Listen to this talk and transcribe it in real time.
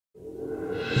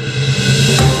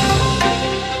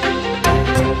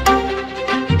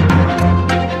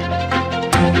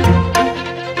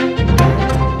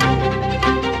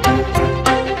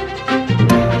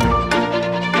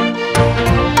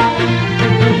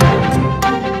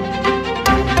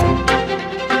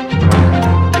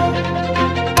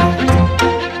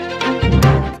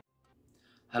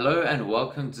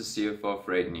Welcome to CFR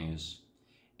Freight News.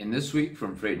 In this week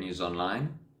from Freight News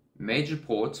Online, major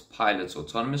port pilots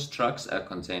autonomous trucks at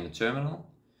container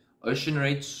terminal, ocean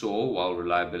rates soar while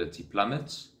reliability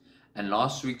plummets, and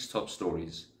last week's top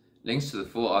stories. Links to the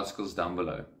full articles down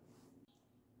below.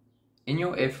 In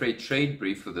your Airfreight trade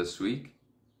brief for this week,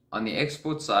 on the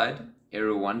export side, Air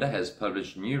Rwanda has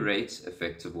published new rates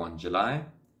effective 1 July.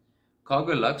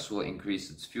 Cargo Lux will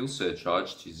increase its fuel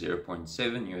surcharge to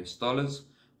 $0.7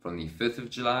 from the 5th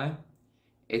of July.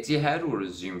 Etihad will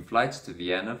resume flights to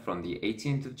Vienna from the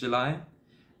 18th of July.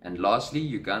 And lastly,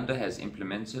 Uganda has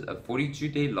implemented a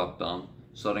 42-day lockdown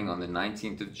starting on the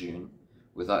 19th of June,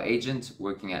 with our agent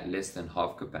working at less than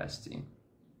half capacity.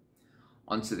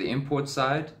 Onto the import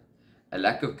side, a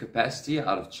lack of capacity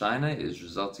out of China is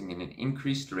resulting in an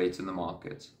increased rate in the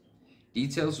market.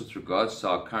 Details with regards to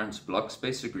our current block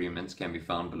space agreements can be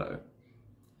found below.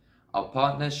 Our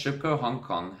partners Shipco Hong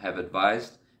Kong have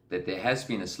advised that there has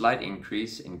been a slight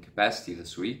increase in capacity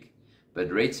this week,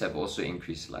 but rates have also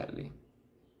increased slightly.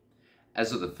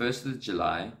 As of the 1st of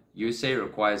July, USA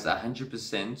requires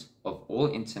 100% of all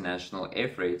international air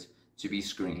freight to be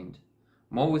screened.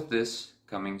 More with this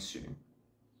coming soon.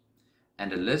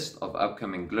 And a list of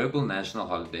upcoming global national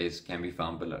holidays can be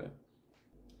found below.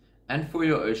 And for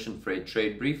your ocean freight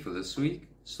trade brief for this week,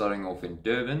 starting off in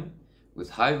Durban, with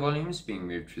high volumes being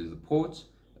moved through the port,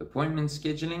 appointment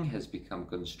scheduling has become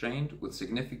constrained with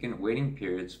significant waiting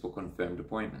periods for confirmed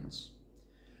appointments.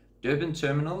 Durban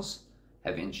terminals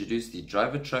have introduced the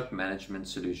Driver Truck Management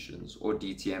Solutions, or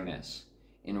DTMS,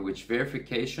 in which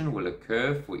verification will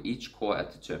occur for each core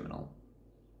at the terminal.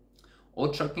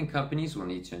 All trucking companies will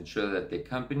need to ensure that their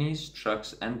companies,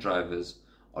 trucks and drivers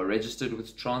are registered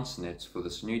with Transnet for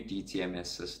this new DTMS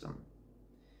system.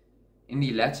 In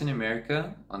the Latin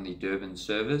America, on the Durban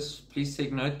service, please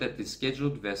take note that the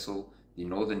scheduled vessel, the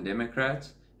Northern Democrat,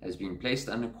 has been placed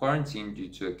under quarantine due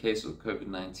to a case of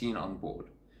COVID-19 on board,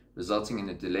 resulting in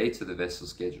a delay to the vessel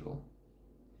schedule.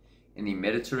 In the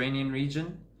Mediterranean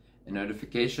region, a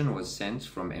notification was sent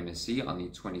from MSC on the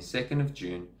 22nd of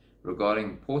June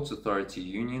regarding Ports Authority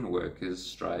union workers'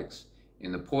 strikes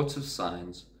in the ports of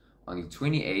Signs on the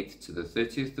 28th to the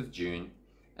 30th of June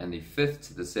and the 5th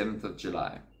to the 7th of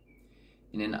July.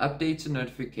 In an updated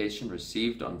notification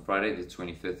received on Friday the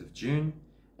 25th of June,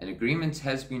 an agreement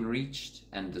has been reached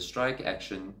and the strike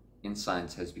action in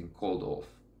Signs has been called off.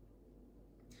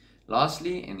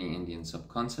 Lastly, in the Indian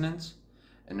subcontinent,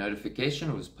 a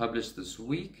notification was published this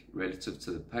week relative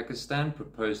to the Pakistan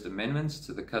proposed amendments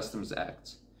to the Customs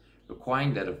Act,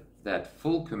 requiring that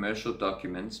full commercial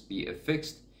documents be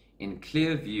affixed in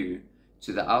clear view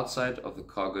to the outside of the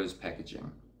cargo's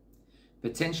packaging.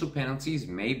 Potential penalties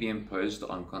may be imposed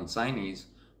on consignees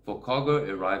for cargo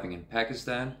arriving in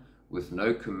Pakistan with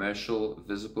no commercial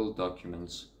visible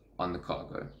documents on the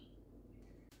cargo.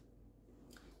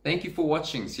 Thank you for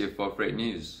watching CFR Freight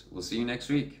News. We'll see you next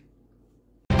week.